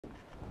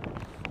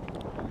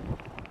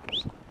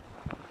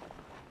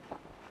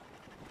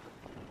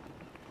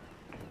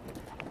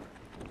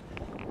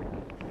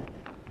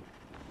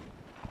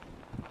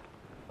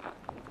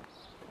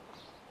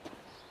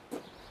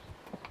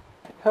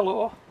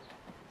Hello,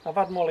 I've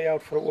had Molly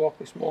out for a walk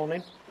this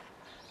morning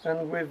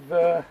and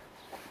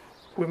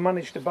we've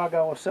managed to bag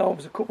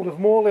ourselves a couple of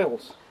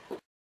molehills.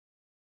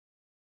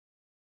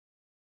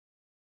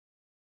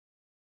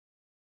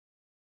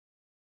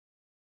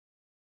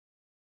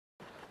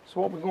 So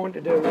what we're going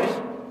to do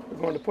is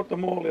we're going to put the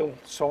molehill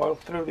soil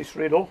through this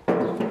riddle,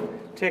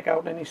 take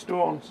out any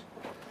stones.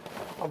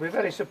 I'll be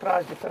very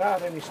surprised if there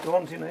are any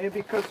stones in here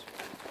because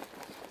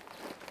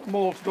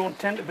moles don't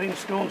tend to bring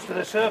stones to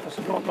the surface.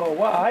 I don't know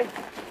why.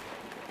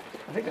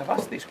 I think I've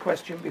asked this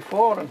question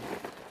before and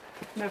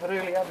never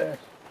really had a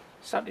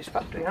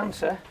satisfactory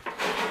answer.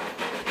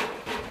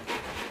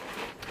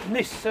 And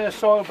this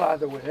soil, by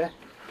the way,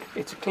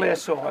 it's a clay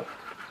soil.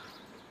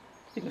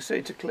 You can see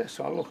it's a clay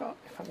soil. Look,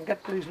 if I can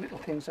get these little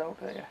things out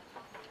there.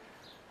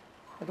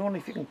 I don't know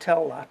if you can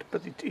tell that,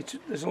 but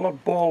there's a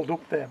lot balled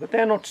up there. But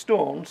they're not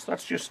stones,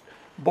 that's just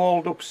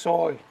balled up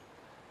soil.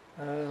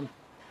 In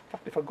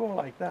fact, if I go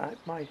like that, it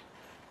might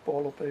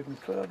ball up even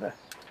further.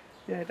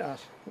 Yeah, it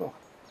does. Look.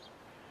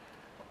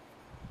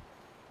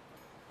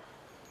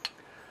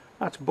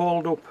 That's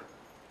balled up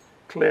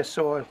clay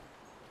soil.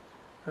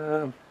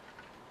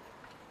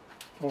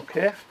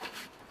 Okay,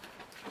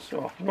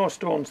 so no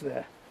stones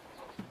there.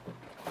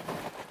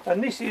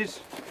 And this is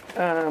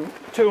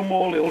 2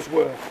 molehills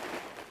worth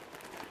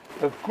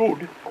of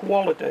good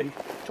quality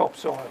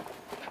topsoil.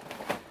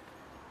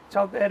 It's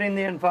out there in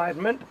the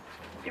environment.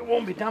 It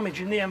won't be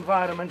damaging the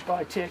environment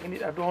by taking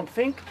it, I don't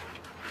think.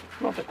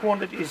 Not the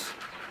quantities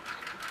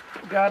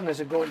gardeners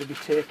are going to be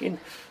taking.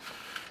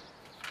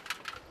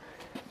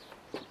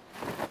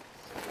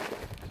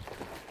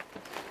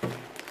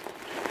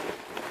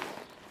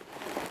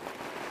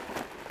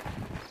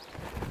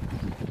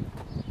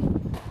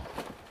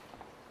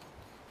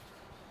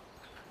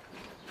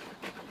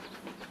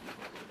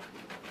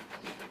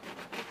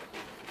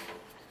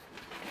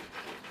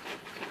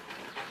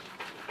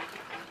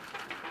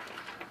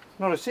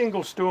 Not a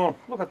single stone,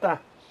 look at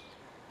that.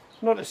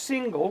 Not a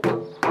single,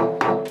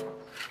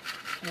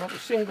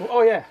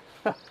 oh yeah.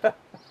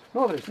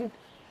 No there isn't.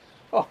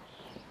 Oh,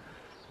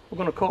 we're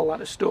going to call that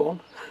a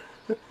stone.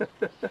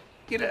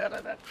 Get out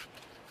of that.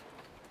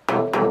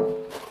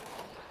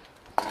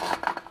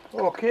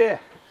 Okay,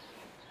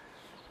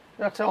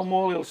 that's our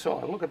molehill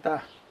soil, look at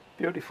that,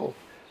 beautiful.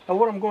 Now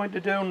what I'm going to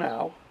do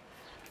now,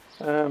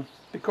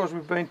 because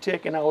we've been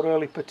taking out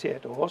early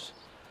potatoes,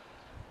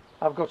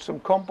 I've got some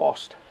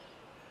compost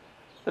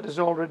that has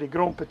already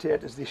grown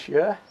potatoes this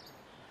year.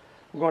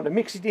 I'm going to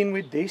mix it in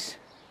with this,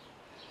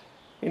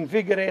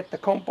 invigorate the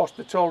compost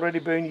that's already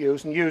been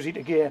used and use it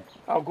again.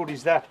 How good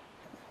is that?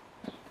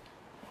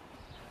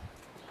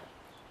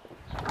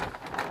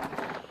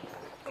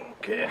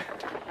 Okay,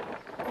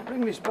 I'll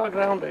bring this bag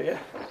round here.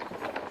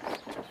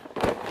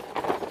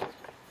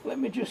 Let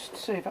me just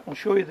see if I can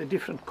show you the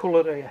different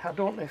colour here. I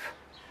don't know if...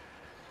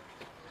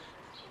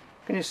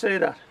 Can you see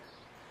that?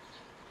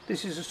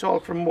 This is the soil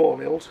from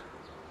molehills,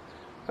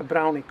 a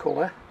browny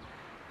colour.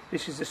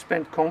 This is the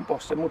spent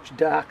compost, a much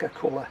darker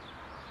colour.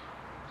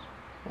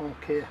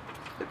 Okay,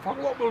 in fact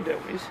what we'll do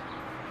is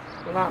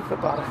we'll add the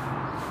batter.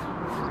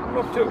 I'm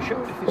not too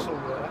sure if this will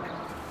work.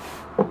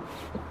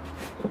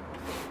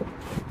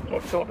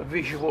 What sort of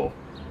visual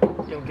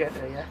you'll get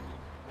here.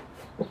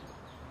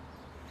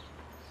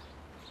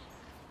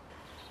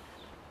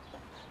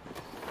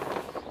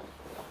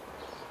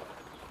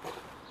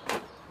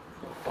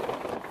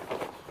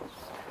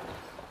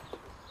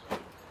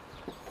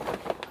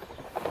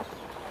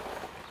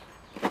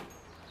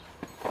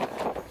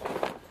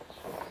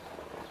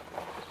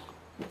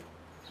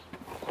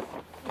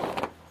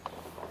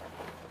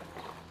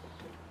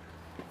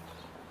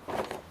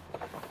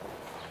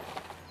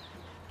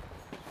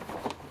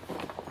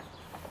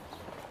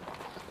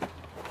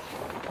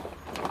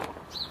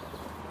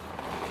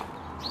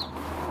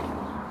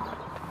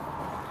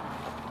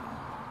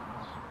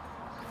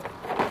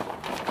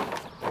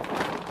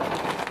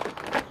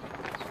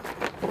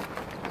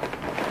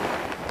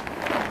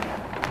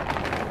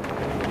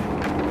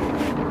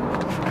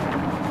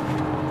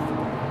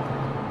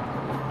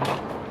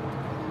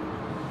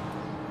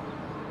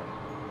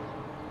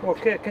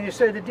 Okay, can you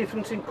see the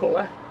difference in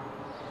colour?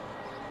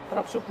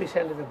 Perhaps up this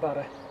end of the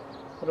batter,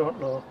 I don't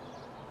know.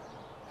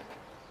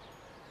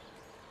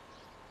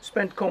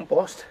 Spent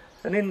compost,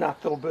 and in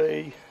that there'll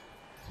be,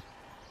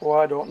 oh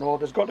I don't know,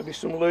 there's got to be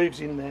some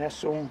leaves in there,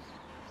 some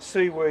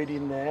seaweed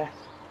in there,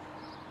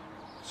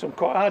 some,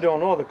 I don't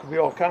know, there could be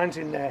all kinds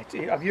in there.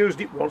 I've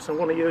used it once, I'm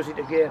going to use it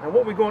again. And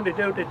what we're going to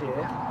do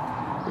today,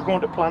 we're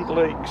going to plant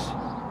leeks.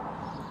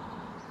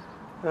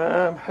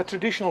 A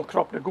traditional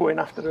crop to go in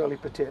after early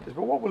potatoes,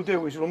 but what we'll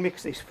do is we'll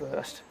mix this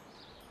first.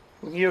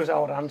 We'll use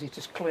our hands, it's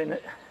as clean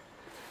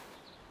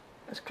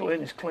as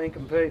clean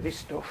can be, this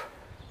stuff.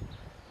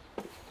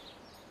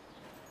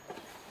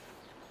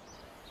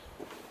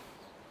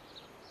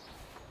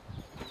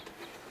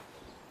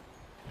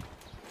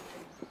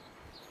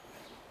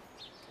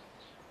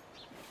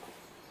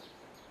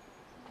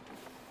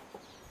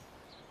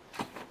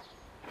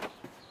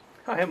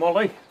 Hi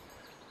Molly,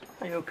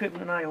 are you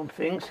keeping an eye on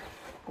things?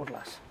 Good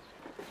lass.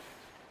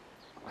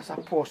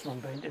 that postman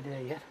been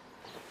today yet?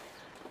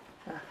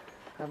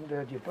 Haven't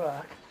heard you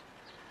back.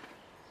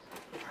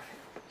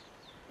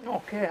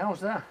 Okay, how's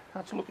that?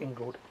 That's looking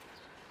good.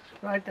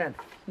 Right then,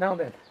 now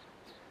then,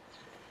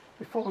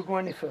 before we go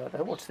any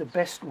further, what's the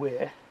best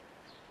way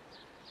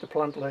to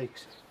plant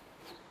leeks?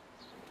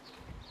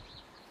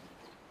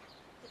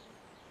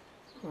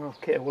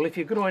 Okay, well if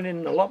you're growing in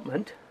an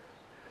allotment,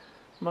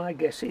 my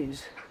guess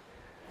is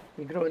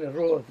you're growing a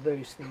row of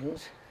these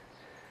things,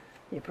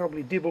 you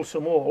probably dibble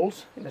some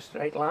holes in a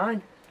straight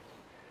line.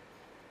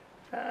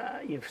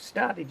 You've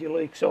started your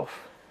leeks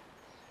off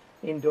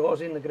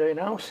indoors in the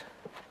greenhouse.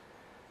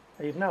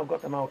 You've now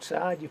got them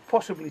outside. You've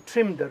possibly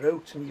trimmed the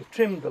roots and you've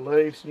trimmed the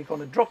leaves, and you're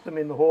going to drop them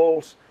in the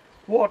holes,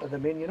 water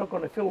them in. You're not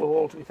going to fill the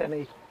holes with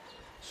any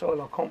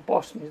soil or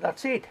compost, and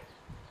that's it.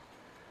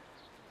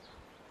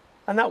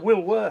 And that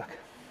will work.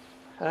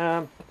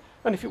 And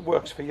if it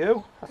works for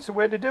you, that's the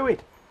way to do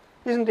it,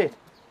 isn't it?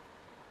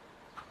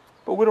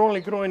 But we're only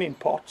growing in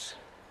pots.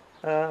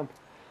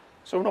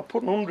 So we're not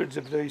putting hundreds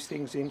of these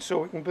things in,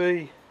 so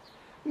we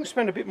can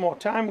spend a bit more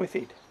time with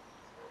it.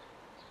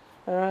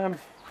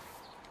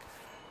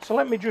 So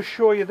let me just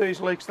show you these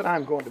leeks that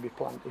I'm going to be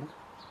planting.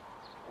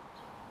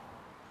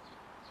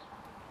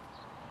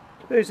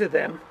 These are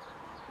them,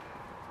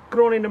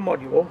 grown in a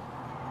module.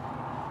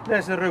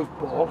 There's the root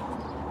ball.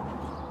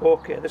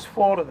 Okay, there's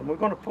 4 of them. We're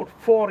going to put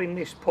 4 in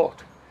this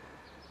pot.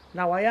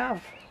 Now I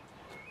have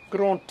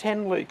grown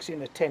 10 leeks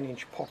in a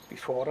 10-inch pot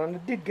before, and I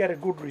did get a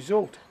good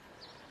result.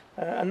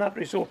 And that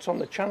result's on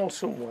the channel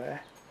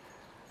somewhere.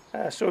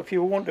 So if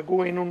you want to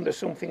go in under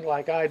something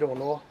like, I don't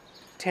know,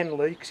 10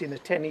 leeks in a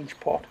 10-inch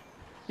pot,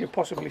 you'll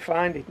possibly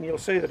find it and you'll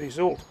see the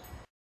result.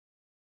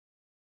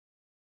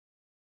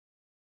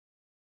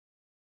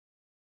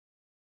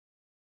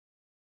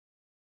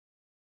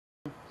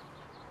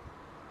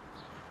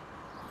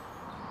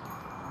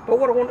 But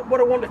what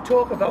I want to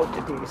talk about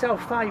today is how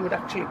far you would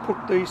actually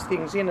put these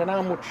things in, and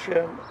how much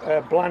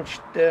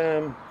blanched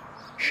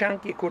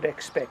shank you could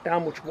expect, how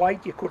much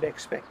white you could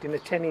expect in a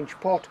 10-inch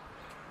pot.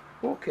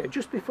 Okay,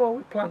 just before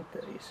we plant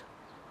these,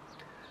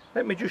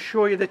 let me just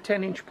show you the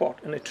 10-inch pot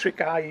and a trick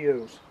I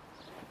use.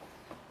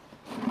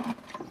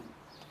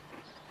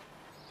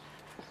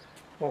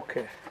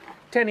 Okay,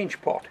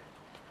 10-inch pot,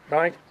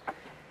 right?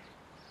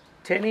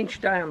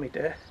 10-inch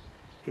diameter,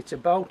 it's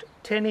about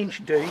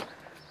 10-inch deep,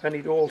 and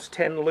it holds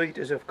 10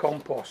 litres of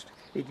compost.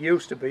 It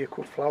used to be a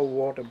cut flower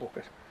water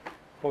bucket.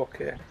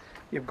 Okay,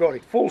 you've got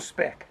it, full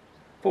spec.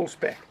 So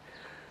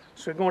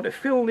we're going to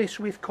fill this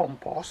with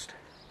compost,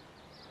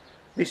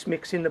 this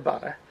mix in the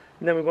batter,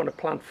 and then we're going to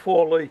plant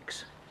 4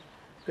 leeks,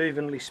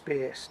 evenly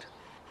spaced.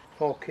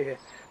 Okay,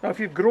 now if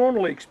you've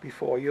grown leeks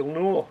before, you'll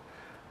know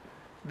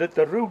that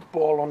the root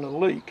ball on a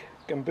leek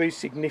can be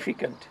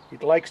significant.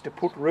 It likes to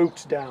put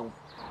roots down,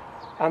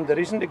 and there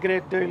isn't a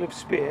great deal of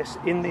space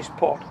in this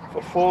pot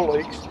for 4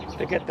 leeks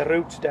to get the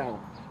roots down.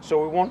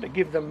 So we want to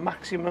give them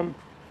maximum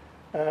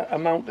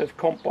amount of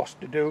compost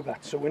to do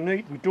that. So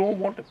we don't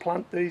want to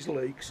plant these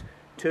leeks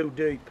too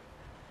deep.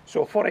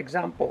 So for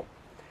example,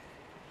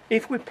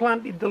 if we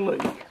planted the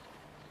leek,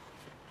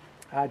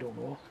 I don't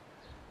know,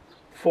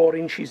 4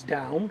 inches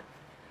down,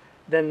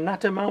 then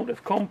that amount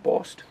of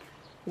compost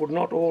would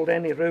not hold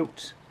any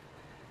roots.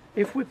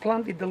 If we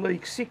planted the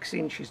leek 6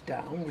 inches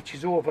down, which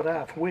is over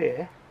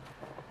halfway,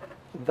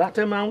 that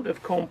amount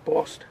of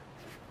compost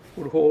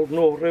would hold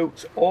no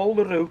roots. All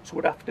the roots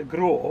would have to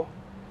grow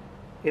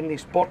in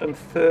this bottom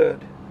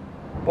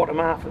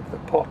half of the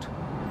pot.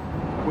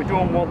 We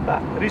don't want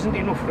that. There isn't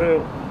enough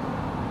room.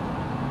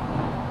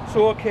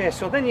 So okay,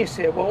 so then you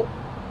say, well,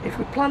 if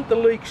we plant the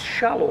leeks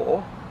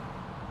shallow,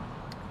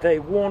 they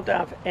won't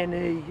have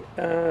any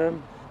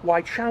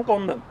white shank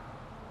on them.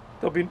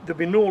 There'll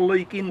be no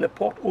leek in the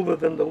pot other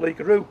than the leek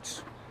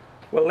roots.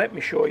 Well, let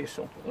me show you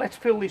something. Let's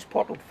fill this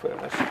pot up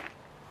first,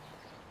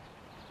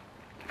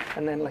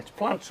 and then let's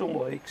plant some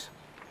leeks,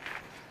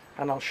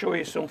 and I'll show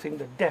you something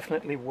that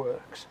definitely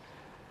works.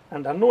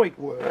 And I know it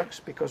works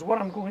because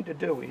what I'm going to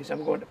do is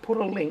I'm going to put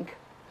a link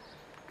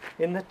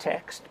in the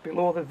text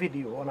below the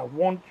video, and I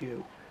want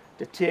you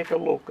to take a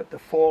look at the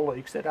 4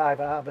 leeks that I've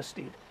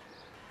harvested.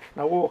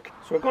 Now okay,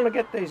 so we're going to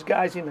get these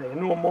guys in here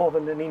no more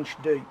than 1 inch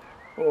deep.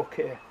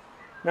 Okay,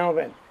 now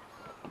then,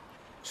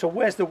 so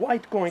where's the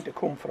white going to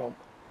come from?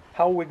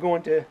 How are we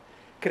going to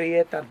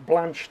create that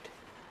blanched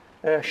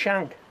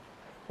shank?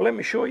 Well, let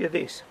me show you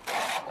this.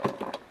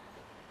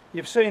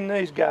 You've seen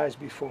these guys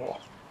before.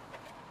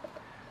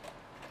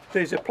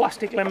 These are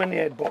plastic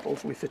lemonade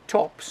bottles with the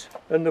tops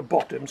and the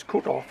bottoms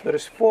cut off.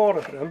 There's 4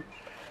 of them,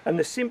 and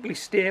they're simply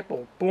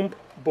stapled, bump,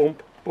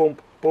 bump,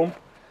 bump, bump,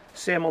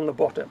 same on the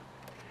bottom.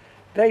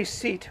 They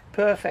sit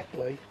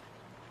perfectly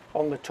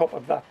on the top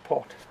of that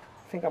pot.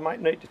 I think I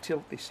might need to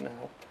tilt this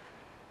now.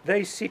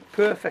 They sit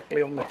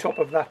perfectly on the top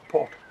of that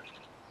pot.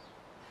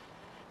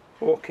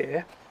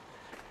 Okay,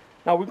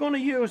 now we're going to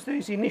use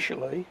these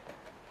initially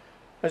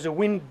as a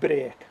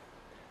windbreak.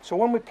 So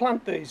when we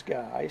plant these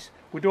guys,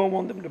 we don't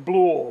want them to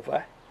blow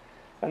over,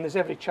 and there's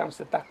every chance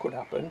that that could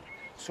happen.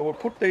 So we'll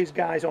put these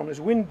guys on as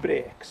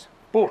windbreaks.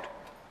 But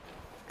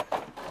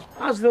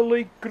As the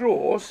leek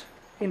grows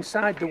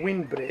inside the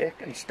windbreak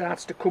and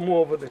starts to come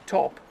over the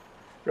top,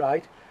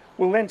 right,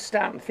 we'll then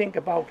start and think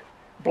about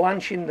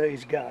blanching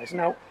these guys.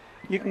 Now,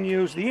 you can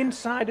use the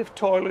inside of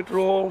toilet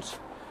rolls,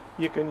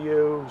 you can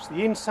use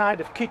the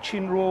inside of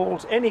kitchen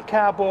rolls, any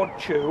cardboard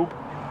tube,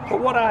 but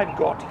what I've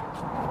got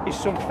is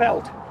some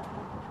felt.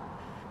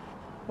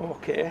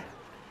 Okay,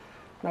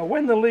 now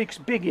when the leek's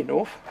big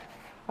enough,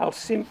 I'll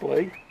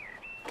simply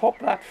pop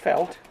that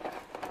felt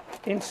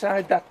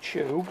inside that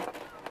tube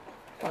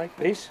like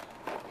this,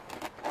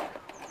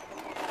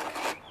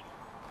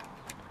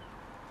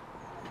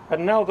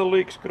 and now the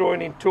leek's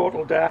growing in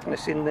total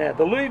darkness in there.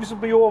 The leaves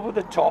will be over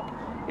the top,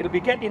 it'll be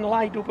getting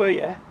light up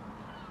here,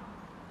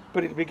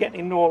 but it'll be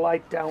getting no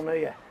light down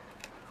here.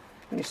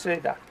 Can you see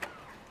that?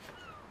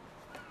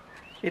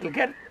 It'll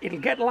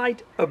get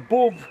light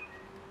above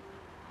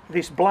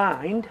this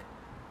blind,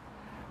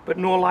 but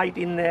no light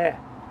in there,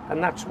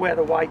 and that's where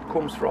the white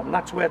comes from,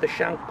 that's where the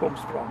shank comes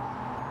from.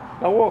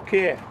 Now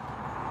okay,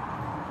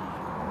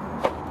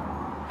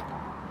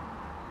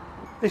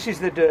 this is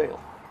the deal.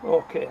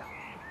 Okay,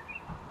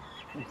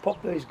 and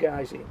pop these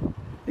guys in.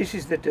 This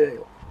is the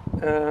deal.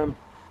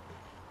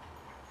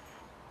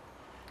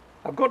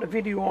 I've got a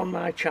video on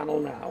my channel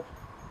now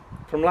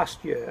from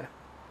last year,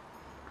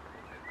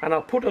 and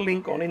I'll put a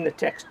link on in the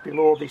text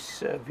below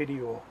this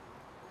video.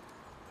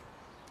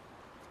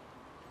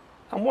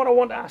 And what I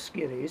want to ask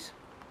you is,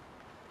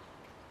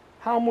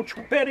 how much,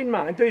 bear in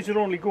mind these are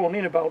only going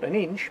in about an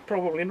inch,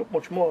 probably not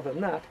much more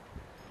than that,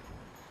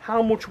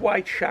 how much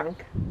white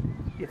shank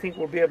you think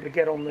we'll be able to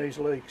get on these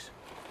leeks?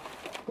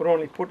 We're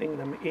only putting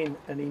them in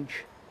an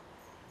inch.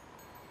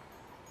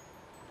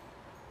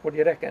 What do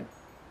you reckon?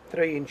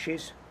 3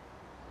 inches,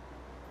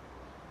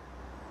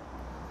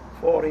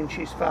 4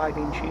 inches, 5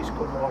 inches,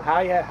 come on,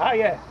 higher,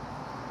 higher.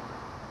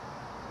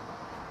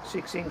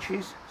 6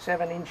 inches,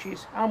 7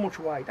 inches. How much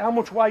white? How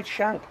much white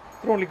shank?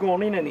 They're only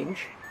going in an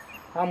inch.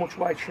 How much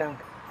white shank?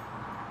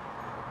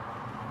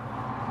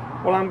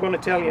 Well, I'm going to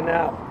tell you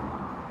now.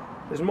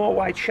 There's more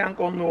white shank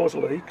on those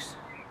leeks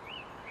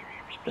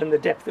than the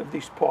depth of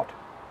this pot.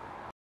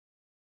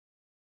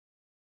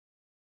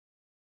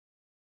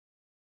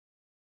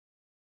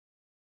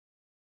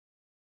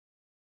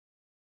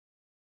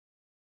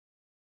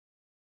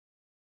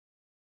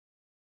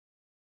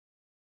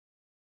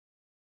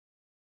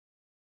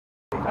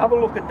 Have a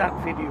look at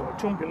that video,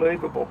 it's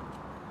unbelievable,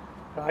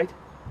 right?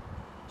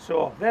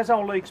 So there's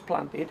our leeks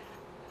planted.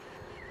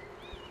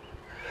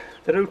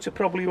 The roots are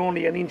probably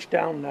only an inch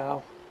down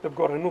now. They've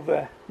got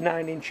another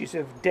 9 inches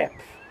of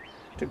depth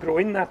to grow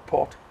in that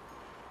pot,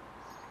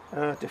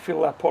 to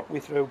fill that pot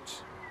with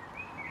roots,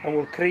 and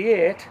we'll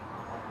create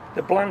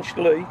the blanched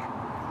leek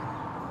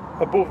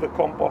above the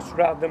compost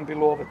rather than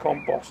below the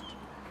compost,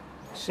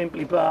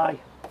 simply by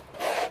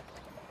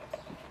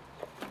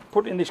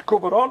putting this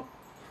cover on.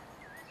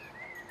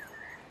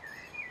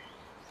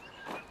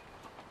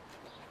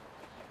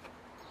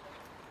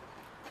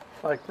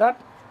 Like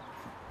that.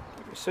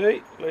 You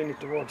see, lean it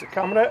towards the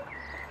camera,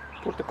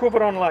 put the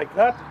cover on like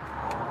that.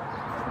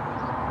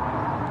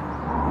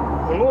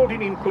 We'll hold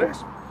it in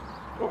place,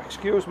 oh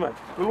excuse me,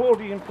 we'll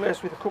hold it in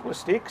place with a couple of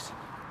sticks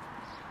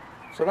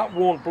so that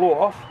won't blow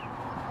off.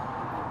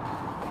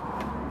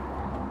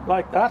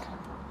 Like that.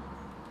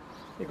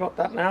 You got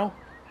that now?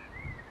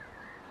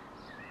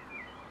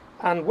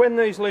 And when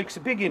these leeks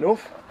are big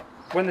enough,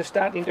 when they're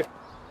starting to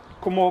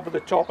come over the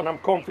top and I'm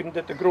confident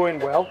that they're growing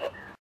well,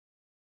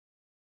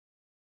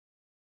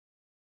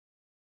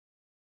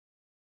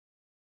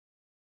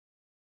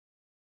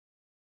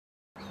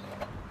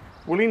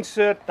 we'll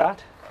insert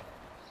that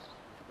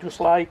just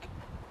like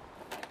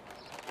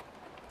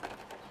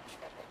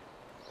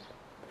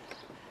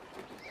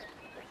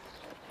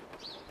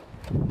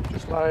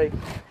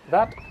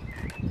that.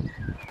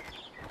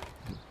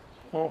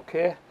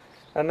 Okay,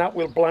 and that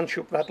will blanch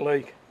up that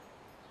leek,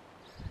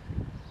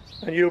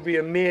 and you'll be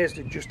amazed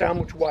at just how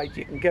much white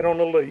you can get on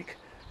a leek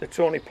that's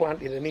only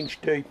planted an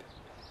inch deep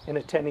in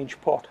a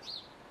 10-inch pot.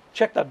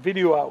 Check that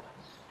video out.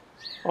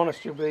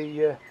 Honest, you'll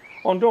be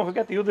oh, and don't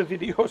forget the other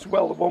video as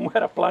well, the one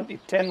where I planted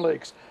 10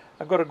 leeks.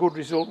 I got a good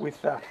result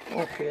with that.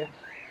 Okay,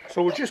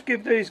 so we'll just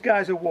give these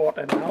guys a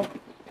water now.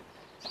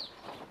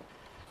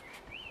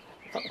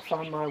 If I can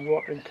find my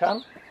watering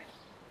can.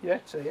 Yeah,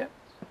 it's here.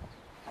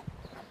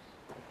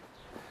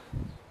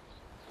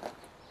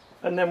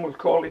 And then we'll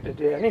call it a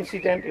day. And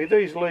incidentally,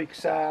 these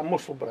leeks are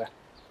Musselburgh,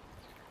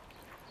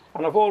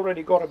 and I've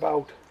already got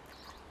about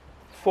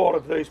 4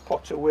 of these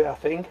pots away, I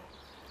think,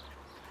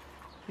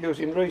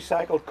 using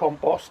recycled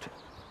compost,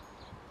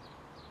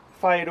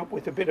 fired up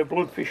with a bit of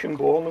bloodfish and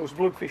bone. There was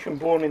bloodfish and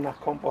bone in that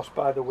compost,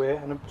 by the way,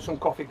 and some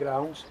coffee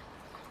grounds,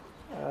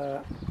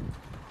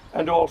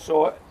 and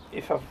also,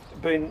 if I've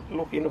been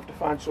lucky enough to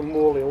find some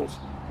molehills,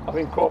 I've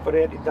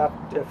incorporated that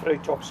free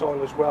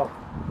topsoil as well.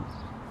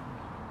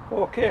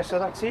 Okay, so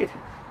that's it.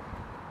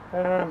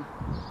 I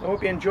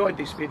hope you enjoyed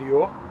this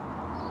video.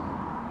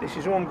 This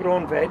is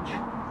Homegrown Veg,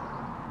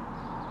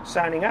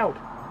 signing out.